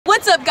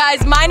What's up,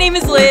 guys? My name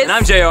is Liz. And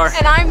I'm JR.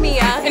 And I'm Mia.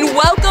 And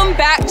welcome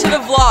back to the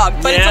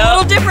vlog. But it's a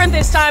little different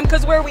this time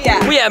because where we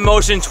at? We at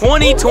Motion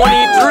 2023.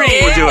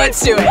 We'll do it. Let's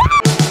do it.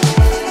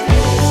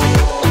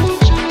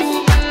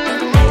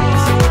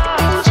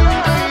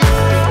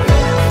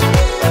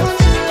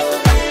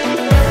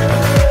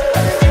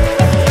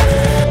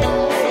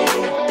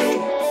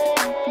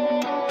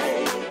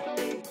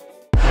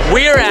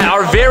 We are at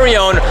our very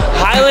own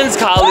Highlands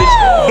College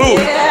booth.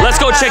 Yeah. Let's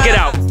go check it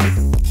out.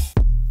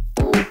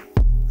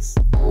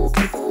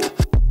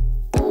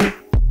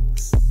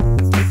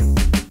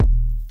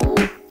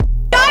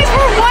 Guys,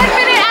 we're 1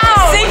 minute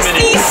out.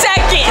 60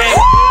 seconds.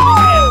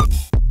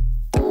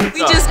 We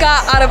just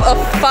got out of a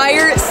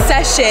fire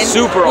session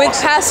with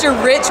Pastor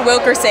Rich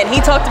Wilkerson. He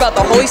talked about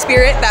the Holy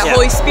Spirit,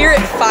 Holy Spirit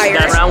fire.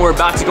 That's round. We're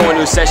about to go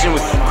into a session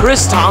with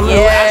Chris Tomlin,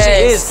 who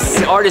actually is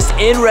an artist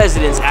in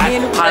residence at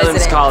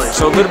Highlands College.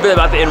 So a little bit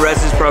about the in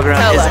residence program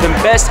is the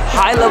best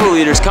high-level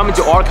leaders come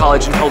into our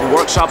college and hold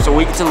workshops so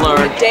we get to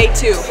learn. Day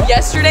 2.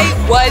 Yesterday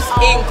was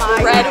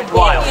incredible.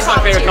 Wild. It's my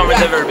favorite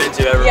conference I've ever been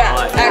to ever in my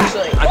life.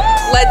 Actually.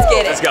 Let's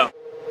get it. Let's go.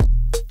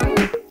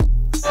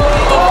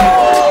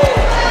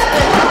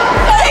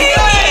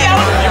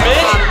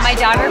 My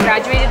daughter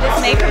graduated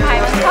this May from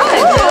Highlands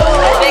College.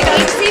 Big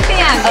HC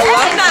fan.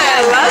 Alumni,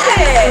 I love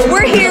it.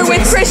 We're here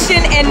with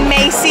Christian and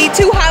Macy,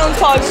 2 Highlands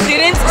College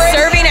students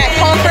serving at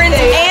conference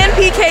and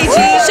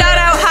PKG. Shout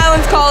out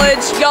Highlands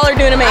College. Y'all are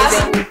doing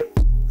amazing.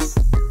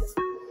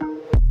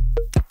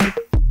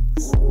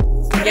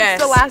 Yes.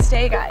 It's the last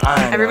day, guys.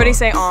 Everybody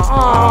say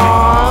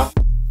aww.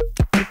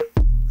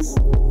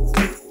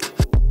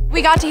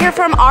 We got to hear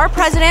from our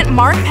president,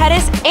 Mark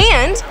Pettis,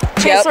 and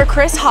Chancellor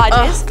Chris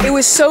Hodges. It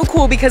was so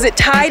cool because it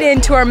tied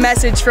into our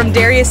message from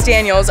Darius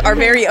Daniels, our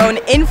very own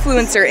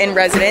influencer in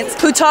residence,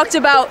 who talked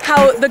about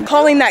how the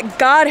calling that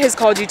God has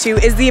called you to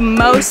is the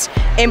most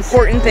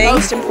important thing,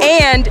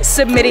 and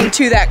submitting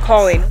to that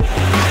calling.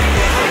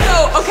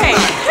 So, okay,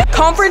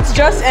 conference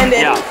just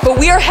ended, but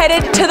we are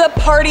headed to the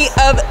party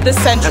of the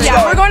century.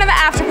 Yeah, we're going to the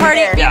after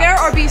party. Be there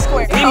or be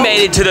square. We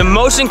made it to the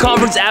Motion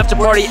Conference after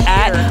party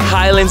at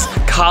Highlands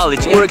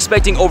College. We're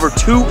expecting over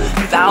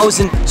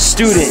 2,000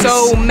 students.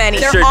 So many.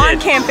 They're on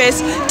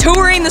campus,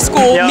 touring the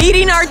school,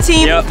 meeting our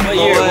team. What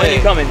year? When are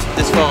you coming?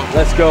 This fall.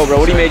 Let's go, bro.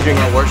 What are you majoring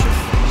in? Worship.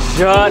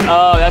 Shut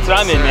up. That's what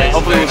I'm in, man.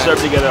 Hopefully we serve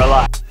together a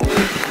lot.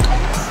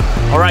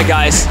 All right,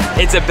 guys,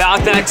 it's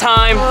about that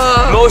time.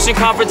 Motion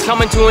Conference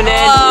coming to an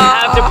end.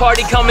 After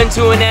party coming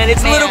to an end.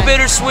 It's a little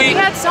bittersweet. We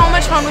had so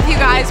much fun with you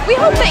guys. We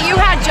hope that you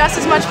had just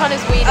as much fun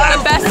as we did.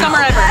 The best summer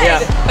ever.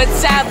 But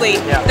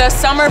sadly, the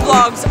summer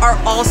vlogs are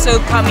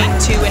also coming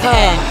to an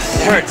end.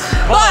 It hurts.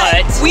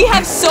 But we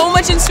have so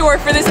much in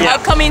store for this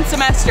upcoming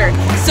semester.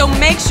 So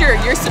make sure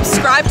you're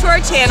subscribed to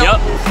our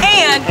channel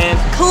and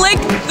click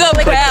the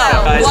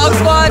bell. Vlog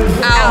Squad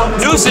out.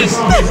 Deuces.